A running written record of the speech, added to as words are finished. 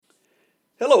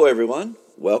Hello, everyone.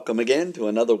 Welcome again to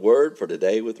another Word for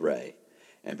Today with Ray.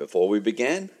 And before we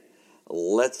begin,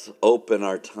 let's open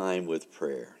our time with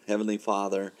prayer. Heavenly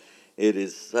Father, it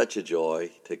is such a joy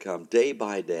to come day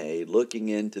by day looking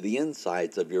into the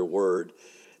insights of your Word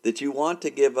that you want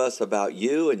to give us about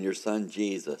you and your Son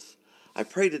Jesus. I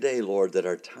pray today, Lord, that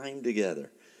our time together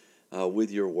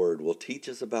with your Word will teach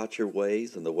us about your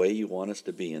ways and the way you want us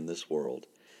to be in this world.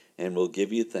 And we'll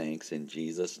give you thanks in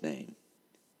Jesus' name.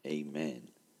 Amen.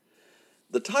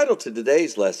 The title to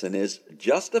today's lesson is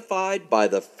Justified by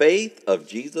the Faith of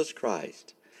Jesus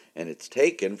Christ, and it's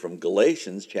taken from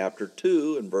Galatians chapter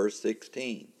 2 and verse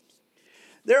 16.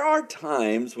 There are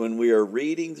times when we are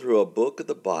reading through a book of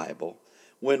the Bible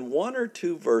when one or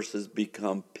two verses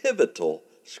become pivotal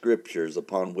scriptures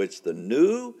upon which the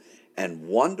new and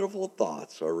wonderful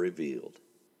thoughts are revealed.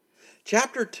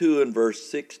 Chapter 2 and verse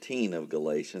 16 of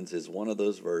Galatians is one of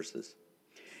those verses.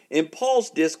 In Paul's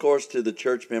discourse to the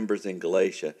church members in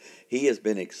Galatia, he has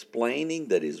been explaining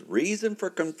that his reason for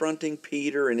confronting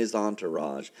Peter and his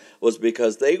entourage was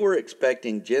because they were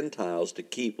expecting Gentiles to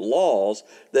keep laws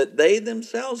that they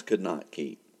themselves could not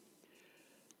keep.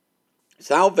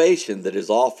 Salvation that is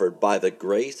offered by the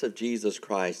grace of Jesus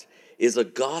Christ is a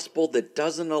gospel that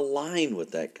doesn't align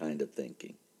with that kind of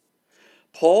thinking.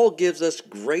 Paul gives us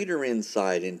greater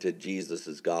insight into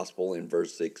Jesus' gospel in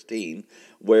verse 16,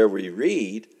 where we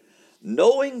read,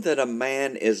 knowing that a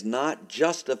man is not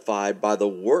justified by the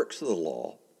works of the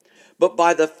law, but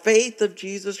by the faith of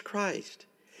Jesus Christ.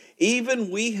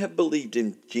 Even we have believed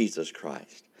in Jesus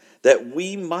Christ, that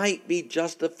we might be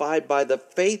justified by the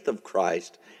faith of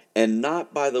Christ and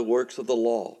not by the works of the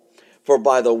law. For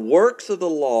by the works of the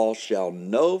law shall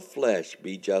no flesh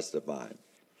be justified.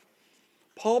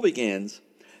 Paul begins,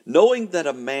 knowing that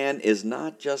a man is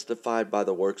not justified by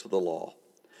the works of the law.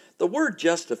 The word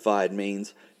justified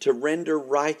means to render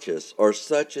righteous or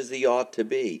such as he ought to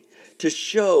be, to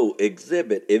show,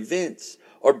 exhibit, evince,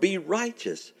 or be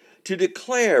righteous, to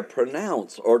declare,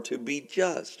 pronounce, or to be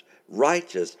just,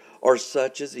 righteous, or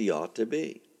such as he ought to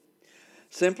be.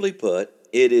 Simply put,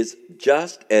 it is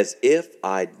just as if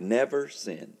I'd never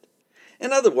sinned.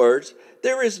 In other words,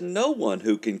 there is no one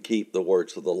who can keep the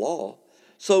works of the law,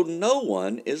 so no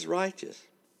one is righteous.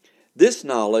 This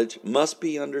knowledge must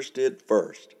be understood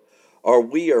first, or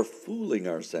we are fooling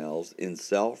ourselves in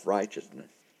self-righteousness.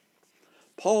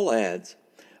 Paul adds,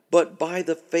 but by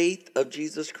the faith of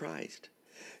Jesus Christ.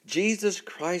 Jesus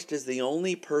Christ is the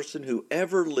only person who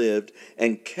ever lived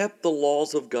and kept the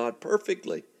laws of God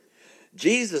perfectly.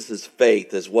 Jesus'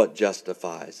 faith is what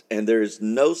justifies, and there is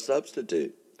no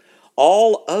substitute.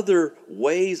 All other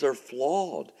ways are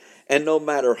flawed, and no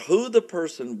matter who the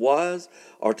person was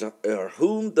or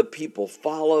whom the people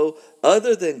follow,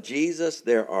 other than Jesus,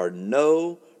 there are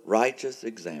no righteous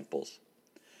examples.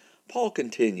 Paul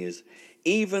continues,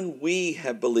 even we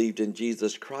have believed in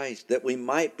Jesus Christ, that we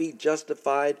might be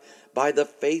justified by the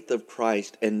faith of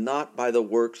Christ and not by the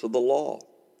works of the law.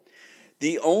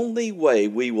 The only way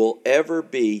we will ever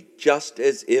be just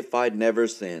as if I'd never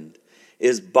sinned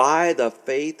is by the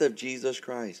faith of Jesus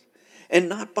Christ, and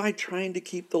not by trying to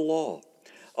keep the law.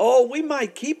 Oh, we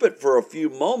might keep it for a few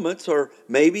moments or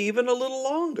maybe even a little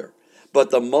longer, but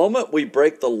the moment we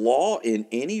break the law in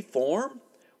any form,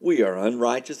 we are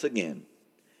unrighteous again.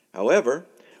 However,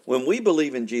 when we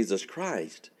believe in Jesus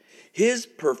Christ, his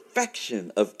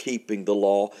perfection of keeping the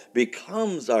law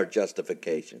becomes our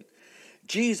justification.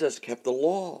 Jesus kept the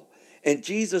law, and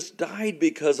Jesus died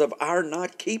because of our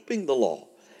not keeping the law.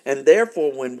 And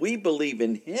therefore, when we believe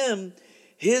in him,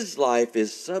 his life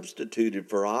is substituted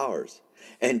for ours.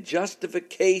 And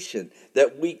justification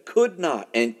that we could not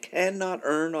and cannot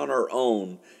earn on our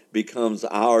own becomes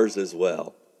ours as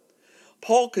well.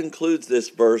 Paul concludes this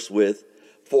verse with,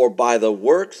 for by the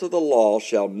works of the law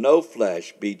shall no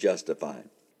flesh be justified.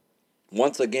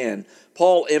 Once again,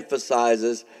 Paul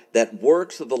emphasizes that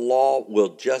works of the law will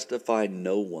justify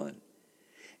no one.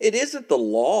 It isn't the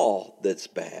law that's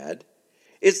bad.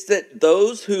 It's that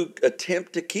those who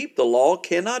attempt to keep the law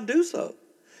cannot do so.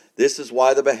 This is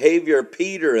why the behavior of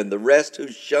Peter and the rest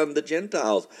who shunned the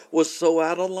Gentiles was so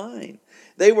out of line.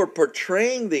 They were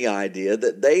portraying the idea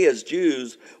that they as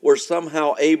Jews were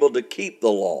somehow able to keep the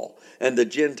law and the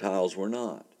Gentiles were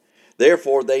not.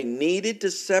 Therefore, they needed to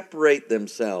separate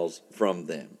themselves from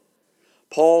them.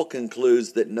 Paul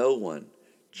concludes that no one,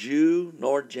 Jew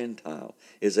nor Gentile,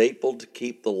 is able to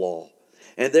keep the law.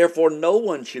 And therefore no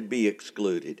one should be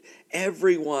excluded.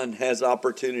 Everyone has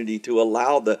opportunity to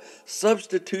allow the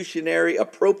substitutionary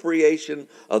appropriation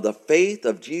of the faith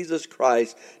of Jesus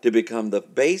Christ to become the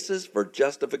basis for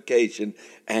justification,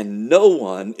 and no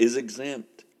one is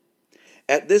exempt.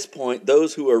 At this point,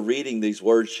 those who are reading these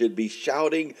words should be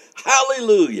shouting,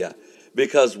 "Hallelujah!"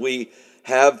 because we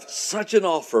have such an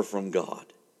offer from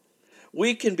God.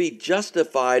 We can be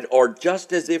justified or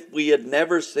just as if we had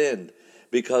never sinned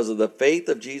because of the faith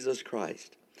of Jesus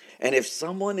Christ. And if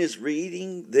someone is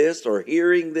reading this or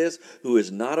hearing this who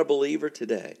is not a believer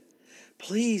today,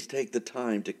 please take the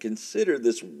time to consider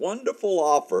this wonderful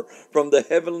offer from the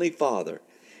Heavenly Father.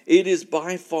 It is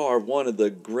by far one of the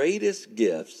greatest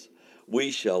gifts we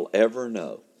shall ever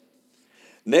know.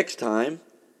 Next time,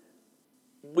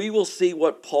 we will see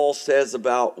what Paul says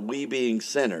about we being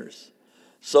sinners.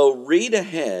 So read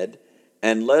ahead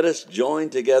and let us join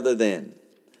together then.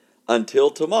 Until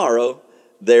tomorrow,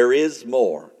 there is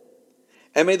more.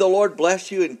 And may the Lord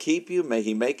bless you and keep you. May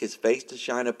he make his face to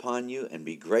shine upon you and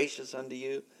be gracious unto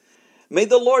you. May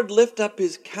the Lord lift up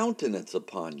his countenance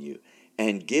upon you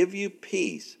and give you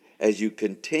peace as you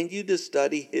continue to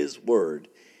study his word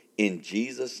in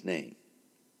Jesus' name.